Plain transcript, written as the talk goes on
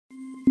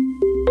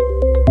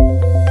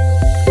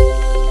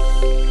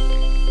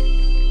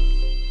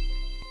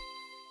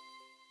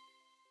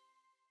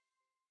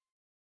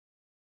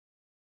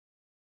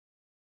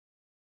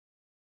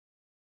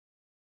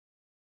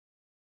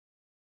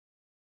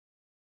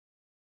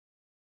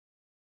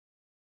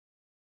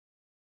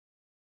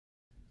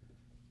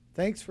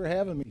Thanks for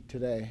having me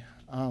today.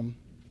 On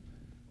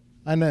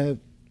the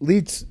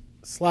lead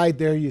slide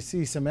there, you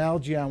see some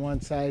algae on one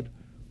side.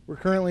 We're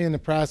currently in the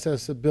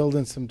process of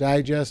building some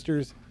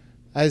digesters.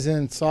 I was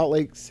in Salt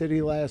Lake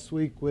City last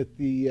week with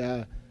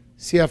the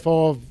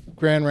CFO of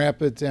Grand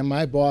Rapids and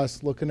my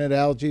boss looking at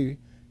algae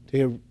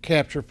to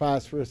capture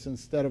phosphorus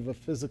instead of a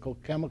physical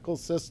chemical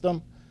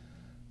system.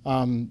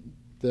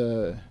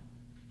 They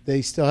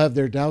still have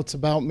their doubts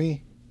about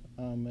me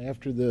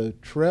after the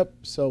trip,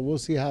 so we'll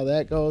see how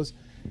that goes.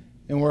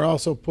 And we're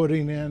also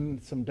putting in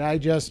some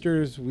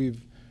digesters.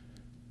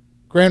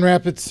 Grand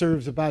Rapids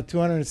serves about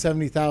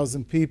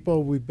 270,000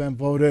 people. We've been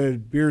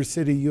voted Beer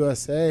City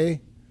USA.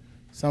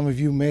 Some of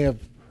you may have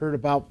heard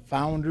about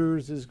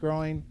Founders is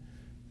growing.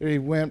 They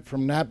went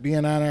from not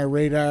being on our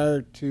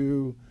radar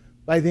to,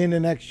 by the end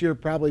of next year,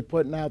 probably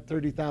putting out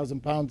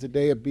 30,000 pounds a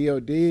day of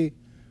BOD. We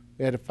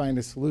had to find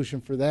a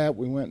solution for that.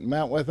 We went and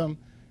met with them.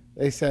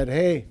 They said,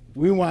 hey,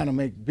 we want to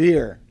make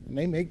beer. And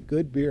they make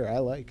good beer. I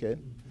like it.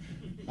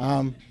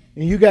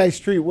 And you guys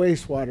treat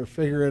wastewater.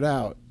 Figure it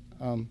out.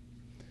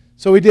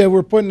 So we did.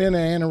 We're putting in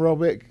an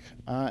anaerobic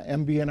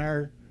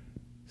MBNR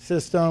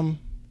system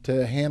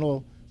to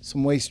handle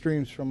some waste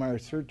streams from our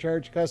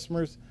surcharge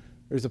customers.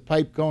 There's a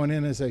pipe going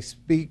in as I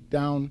speak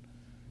down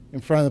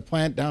in front of the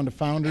plant down to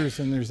Founders,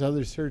 and there's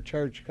other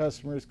surcharge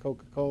customers,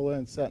 Coca-Cola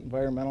and Set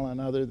Environmental and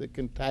other that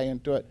can tie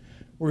into it.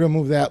 We're going to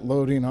move that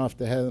loading off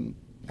the head of the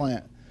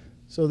plant.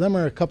 So them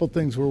are a couple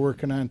things we're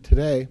working on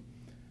today.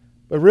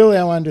 But really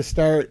I wanted to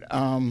start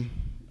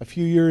a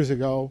few years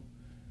ago,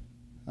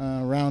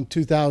 around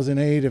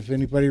 2008, if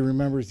anybody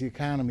remembers, the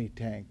economy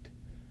tanked.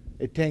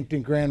 It tanked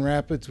in Grand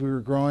Rapids. We were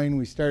growing.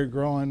 We started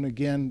growing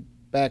again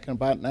back in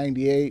about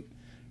 98.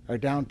 Our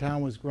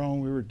downtown was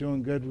growing. We were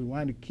doing good. We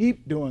wanted to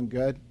keep doing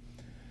good.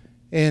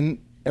 And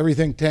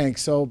everything tanked.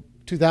 So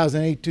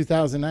 2008,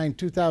 2009,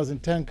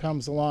 2010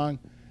 comes along.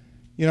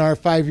 You know, our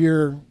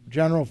 5-year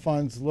general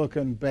fund's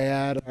looking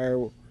bad.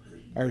 Our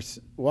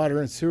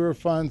water and sewer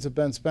funds have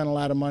been spent a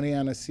lot of money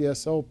on a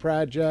CSO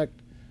project.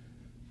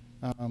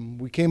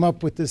 We came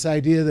up with this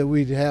idea that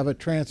we'd have a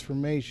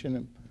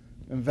transformation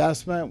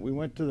investment. We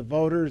went to the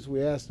voters.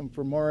 We asked them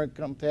for more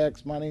income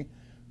tax money,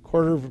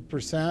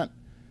 0.25%,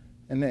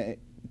 and they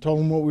told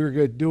them what we were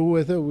going to do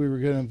with it. We were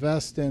going to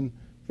invest in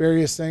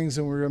various things,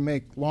 and we were going to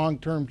make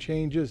long-term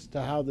changes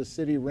to how the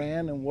city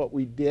ran and what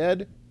we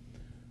did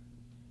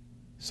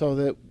so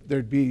that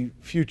there'd be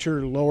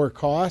future lower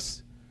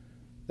costs.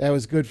 That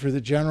was good for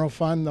the general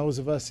fund. Those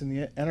of us in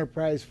the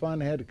enterprise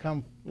fund had to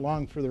come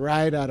along for the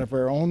ride out of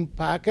our own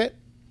pocket,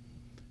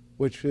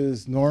 which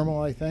is normal,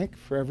 I think,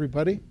 for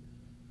everybody.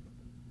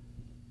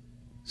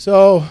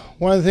 So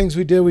one of the things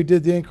we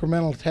did the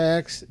incremental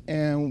tax,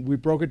 and we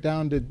broke it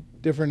down to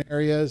different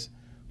areas.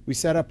 We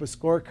set up a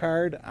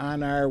scorecard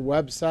on our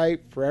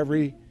website for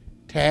every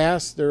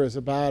task. There was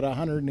about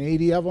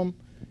 180 of them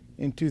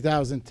in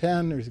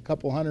 2010. There's a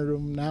couple hundred of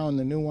them now in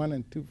the new one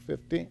in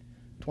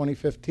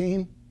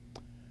 2015.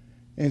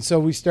 And so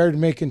we started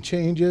making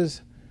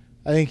changes.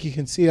 I think you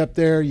can see up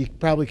there, you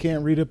probably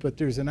can't read it, but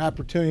there's an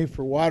opportunity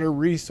for water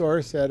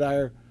resource at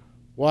our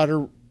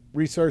water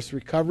resource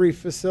recovery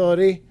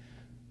facility.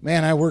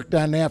 Man, I worked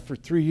on that for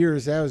 3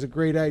 years. That was a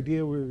great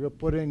idea. We were going to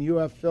put in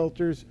UF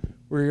filters.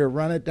 We were going to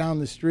run it down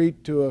the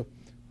street to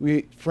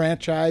we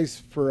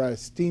franchise for a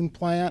steam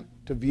plant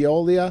to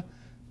Veolia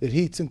that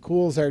heats and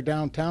cools our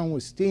downtown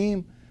with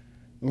steam.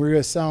 And we were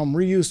going to sell them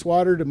reuse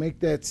water to make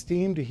that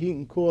steam to heat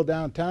and cool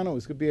downtown. It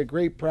was going to be a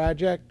great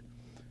project.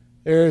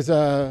 There's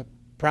a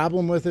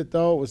problem with it,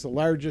 though. It was the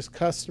largest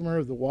customer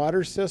of the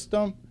water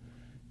system,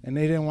 and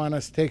they didn't want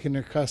us taking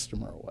their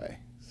customer away.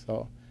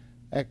 So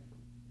that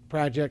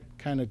project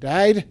kind of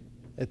died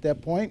at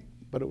that point,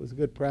 but it was a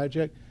good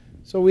project.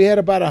 So we had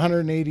about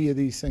 180 of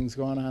these things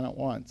going on at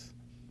once.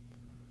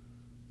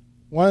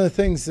 One of the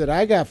things that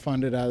I got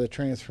funded out of the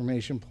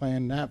transformation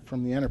plan, not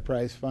from the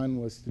enterprise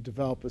fund, was to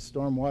develop a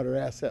stormwater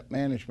asset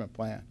management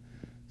plan.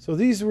 So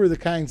these were the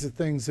kinds of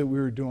things that we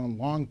were doing,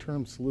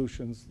 long-term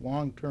solutions,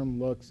 long-term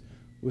looks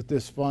with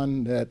this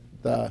fund that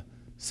the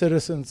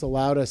citizens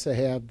allowed us to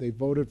have. They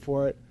voted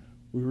for it.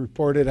 We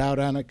reported out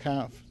on it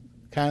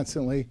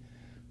constantly.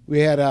 We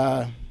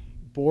had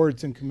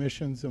boards and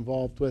commissions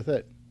involved with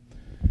it.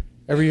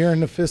 Every year in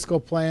the fiscal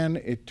plan,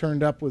 it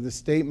turned up with a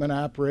statement of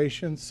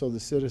operations so the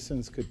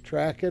citizens could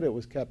track it. It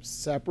was kept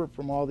separate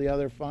from all the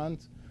other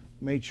funds.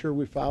 Made sure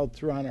we followed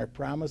through on our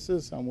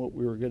promises on what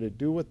we were going to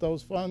do with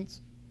those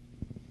funds.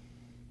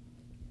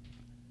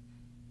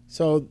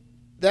 So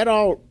that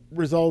all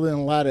resulted in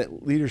a lot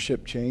of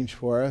leadership change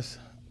for us.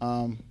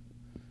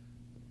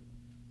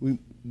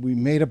 We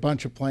made a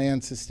bunch of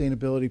plans: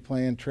 sustainability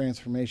plan,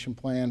 transformation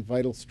plan,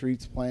 vital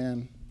streets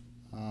plan,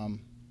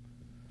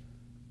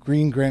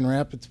 green Grand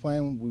Rapids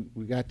plan.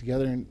 We got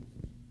together and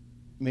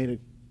made a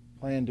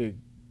plan to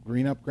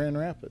green up Grand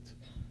Rapids.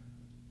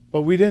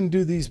 But we didn't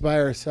do these by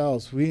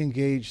ourselves. We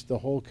engaged the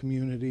whole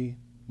community,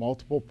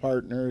 multiple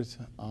partners.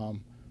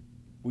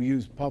 We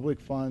used public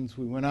funds.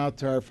 We went out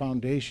to our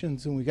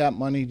foundations and we got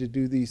money to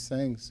do these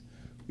things.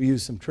 We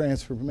used some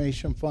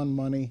transformation fund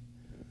money.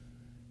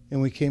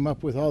 and we came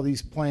up with all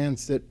these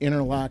plans that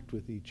interlocked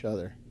with each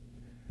other.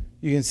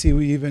 You can see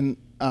we even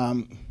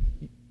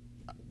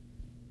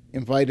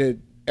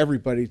invited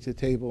everybody to the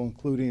table,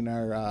 including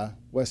our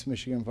West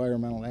Michigan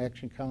Environmental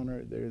Action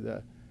Counter. They're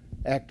the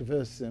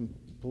activists and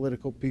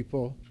political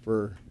people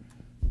for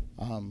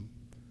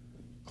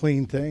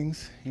clean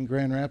things in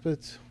Grand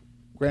Rapids.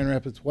 Grand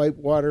Rapids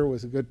Whitewater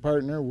was a good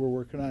partner. We're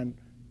working on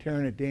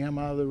tearing a dam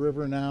out of the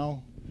river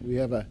now. We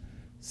have a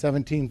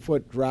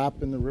 17-foot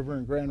drop in the river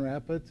in Grand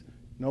Rapids.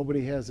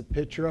 Nobody has a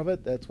picture of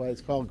it. That's why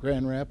it's called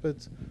Grand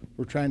Rapids.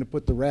 We're trying to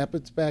put the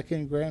rapids back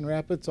in Grand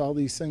Rapids. All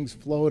these things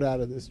flowed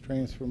out of this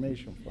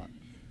transformation fund.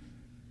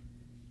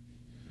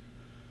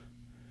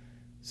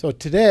 So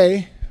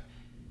today,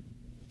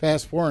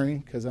 fast forwarding,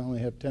 because I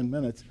only have 10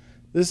 minutes,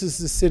 this is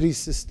the city's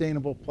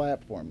sustainable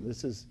platform.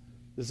 This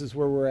is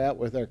where we're at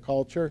with our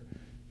culture.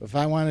 If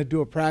I want to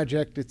do a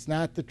project, it's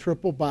not the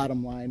triple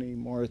bottom line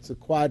anymore, it's a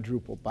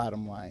quadruple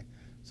bottom line.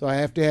 So I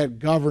have to add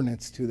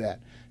governance to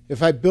that.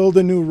 If I build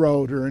a new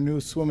road or a new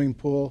swimming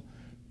pool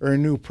or a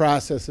new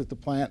process at the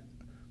plant,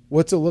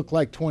 what's it look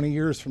like 20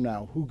 years from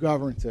now? Who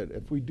governs it?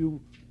 If we do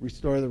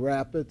restore the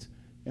rapids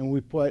and we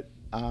put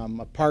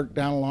a park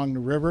down along the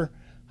river,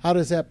 how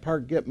does that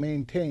park get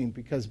maintained?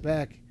 Because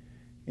back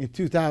in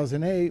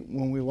 2008,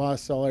 when we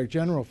lost all our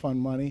general fund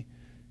money,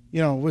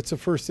 you know, what's the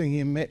first thing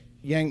you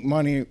yank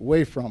money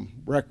away from?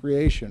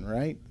 Recreation,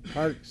 right?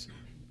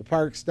 The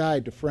parks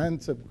died. The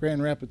Friends of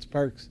Grand Rapids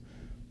Parks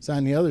was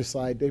on the other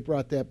slide. They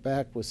brought that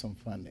back with some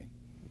funding.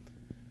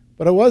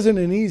 But it wasn't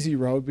an easy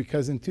road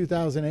because in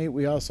 2008,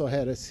 we also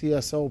had a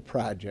CSO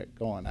project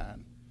going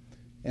on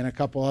and a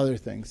couple other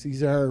things.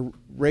 These are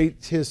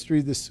rates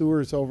history. The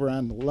sewers over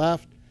on the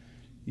left.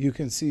 You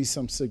can see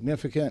some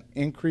significant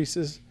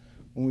increases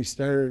when we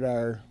started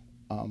our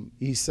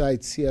East Side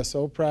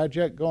CSO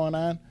project going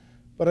on.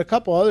 But a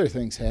couple other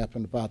things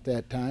happened about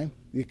that time.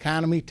 The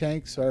economy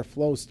tanked, so our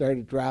flow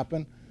started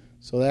dropping.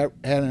 So that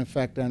had an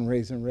effect on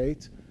raising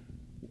rates.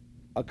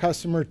 A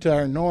customer to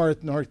our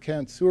north, North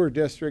Kent Sewer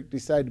District,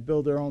 decided to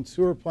build their own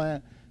sewer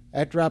plant.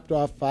 That dropped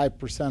off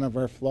 5% of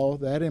our flow.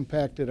 That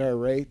impacted our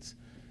rates.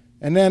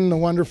 And then the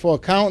wonderful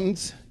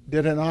accountants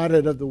did an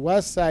audit of the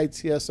West Side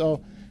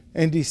CSO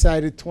and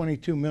decided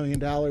 $22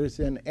 million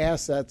in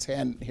assets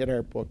hadn't hit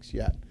our books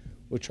yet,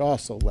 which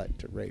also led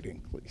to rate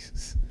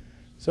increases.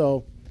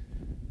 So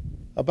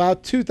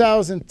about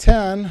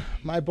 2010,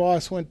 my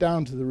boss went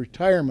down to the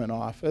retirement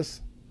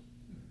office.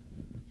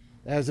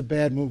 That was a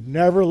bad move.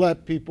 Never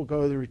let people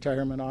go to the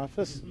retirement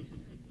office.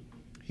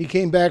 He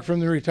came back from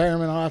the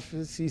retirement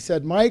office. He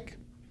said, Mike,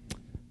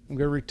 I'm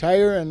going to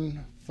retire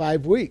in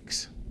 5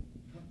 weeks.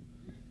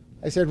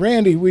 I said,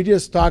 Randy, we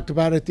just talked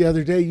about it the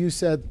other day. You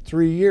said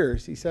 3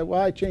 years. He said,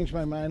 well, I changed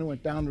my mind and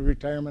went down to the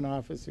retirement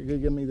office. You're going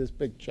to give me this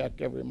big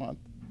check every month.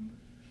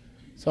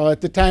 So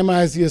at the time,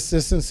 I was the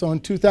assistant. So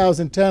in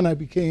 2010, I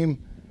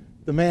became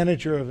the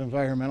manager of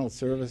environmental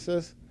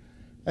services.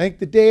 I think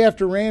the day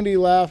after Randy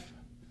left,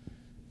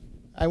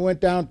 I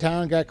went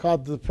downtown, got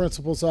called to the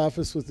principal's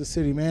office with the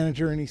city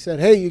manager, and he said,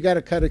 hey, you got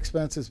to cut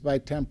expenses by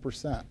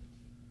 10%.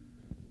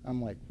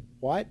 I'm like,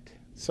 what?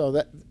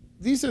 So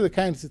these are the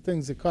kinds of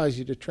things that cause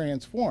you to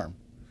transform.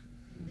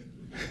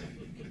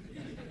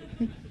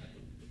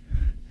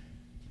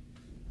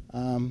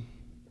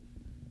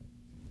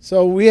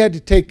 So we had to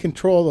take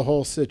control of the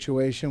whole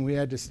situation. We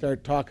had to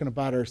start talking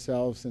about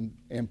ourselves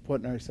and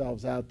putting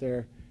ourselves out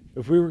there.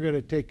 If we were going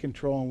to take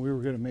control and we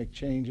were going to make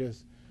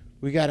changes,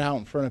 we got out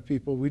in front of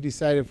people. We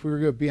decided if we were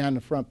going to be on the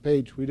front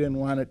page, we didn't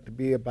want it to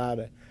be about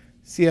a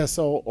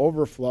CSO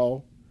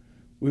overflow.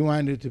 We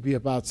wanted it to be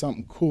about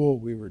something cool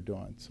we were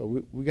doing.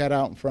 So we got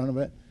out in front of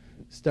it,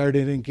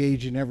 started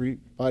engaging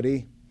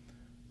everybody.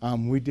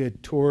 We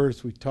did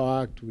tours, we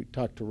talked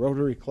to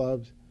Rotary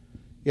clubs.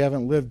 You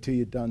haven't lived till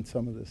you've done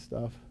some of this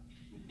stuff.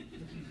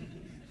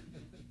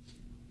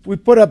 We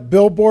put up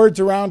billboards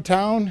around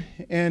town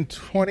in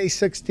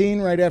 2016,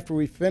 right after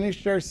we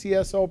finished our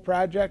CSO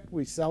project.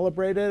 We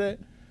celebrated it.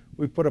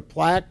 We put a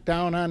plaque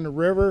down on the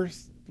river,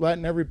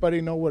 letting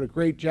everybody know what a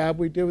great job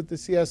we did with the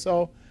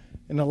CSO.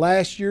 In the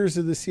last years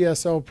of the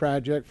CSO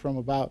project, from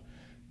about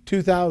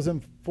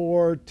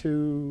 2004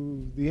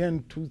 to the end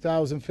of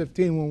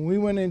 2015, when we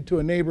went into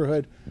a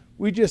neighborhood,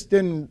 we just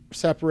didn't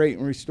separate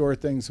and restore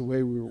things the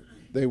way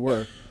they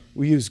were.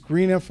 We used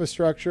green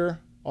infrastructure.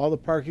 All the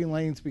parking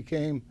lanes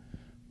became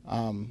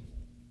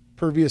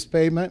pervious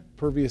pavement,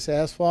 pervious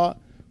asphalt.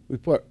 We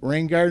put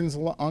rain gardens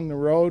along the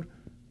road.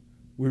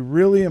 We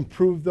really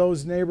improved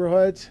those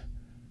neighborhoods.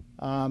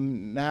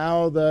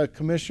 Now the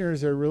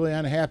commissioners are really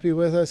unhappy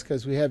with us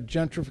because we have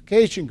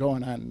gentrification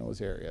going on in those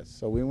areas.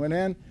 So we went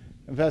in,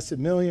 invested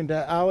 $1 million,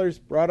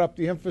 brought up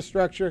the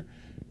infrastructure,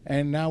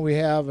 and now we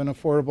have an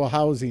affordable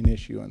housing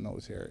issue in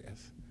those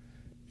areas.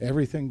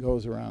 Everything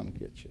goes around and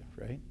gets you,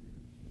 right?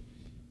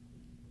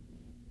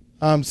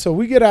 So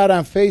we get out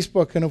on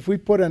Facebook, and if we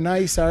put a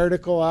nice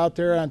article out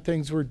there on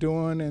things we're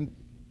doing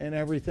and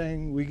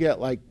everything, we get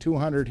like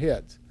 200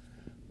 hits.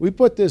 We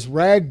put this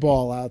rag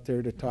ball out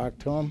there to talk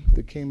to them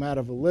that came out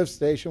of a lift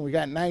station. We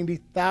got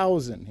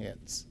 90,000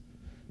 hits.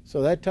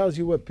 So that tells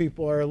you what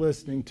people are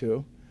listening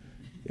to.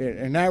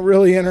 They're not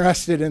really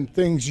interested in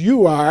things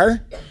you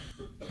are.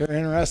 They're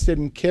interested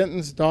in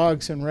kittens,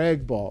 dogs, and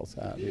rag balls,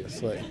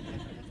 obviously.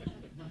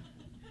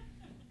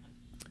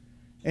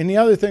 And the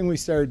other thing we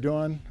started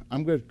doing,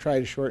 I'm going to try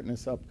to shorten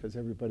this up because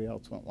everybody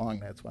else went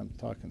long. That's why I'm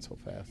talking so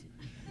fast.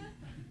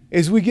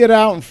 Is we get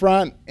out in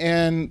front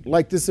and,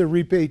 like, this is a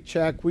rebate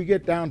check. We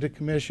get down to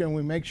commission.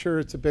 We make sure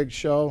it's a big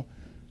show.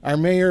 Our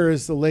mayor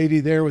is the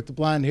lady there with the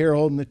blonde hair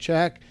holding the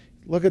check.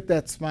 Look at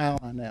that smile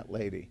on that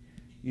lady.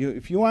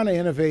 If you want to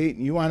innovate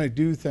and you want to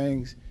do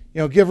things,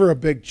 give her a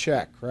big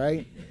check,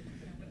 right?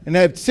 And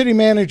that city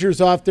manager's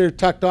off there,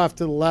 tucked off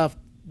to the left,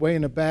 way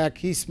in the back.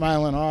 He's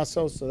smiling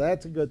also, so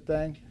that's a good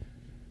thing.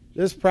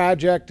 This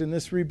project and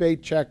this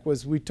rebate check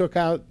was, we took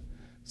out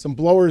some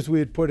blowers we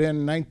had put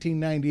in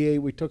 1998.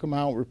 We took them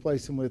out,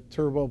 replaced them with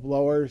turbo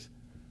blowers.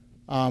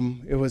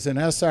 It was an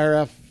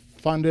SRF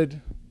funded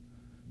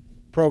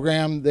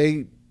program.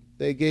 They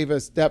gave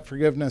us debt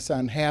forgiveness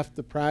on half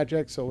the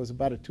project, so it was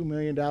about a $2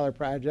 million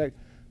project.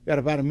 We got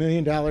about $1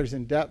 million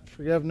in debt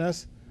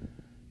forgiveness.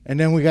 And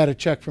then we got a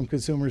check from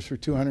consumers for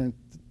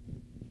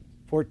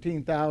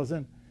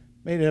 $214,000.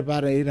 Made it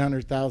about an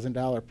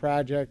 $800,000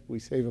 project. We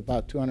save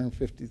about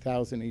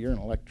 $250,000 a year in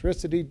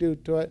electricity due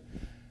to it.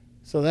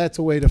 So that's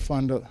a way to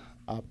fund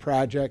a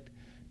project.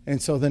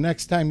 And so the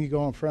next time you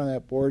go in front of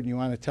that board and you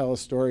want to tell a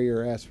story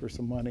or ask for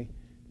some money,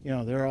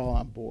 they're all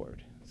on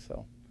board.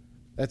 So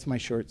that's my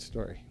short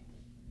story.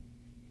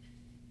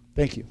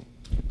 Thank you.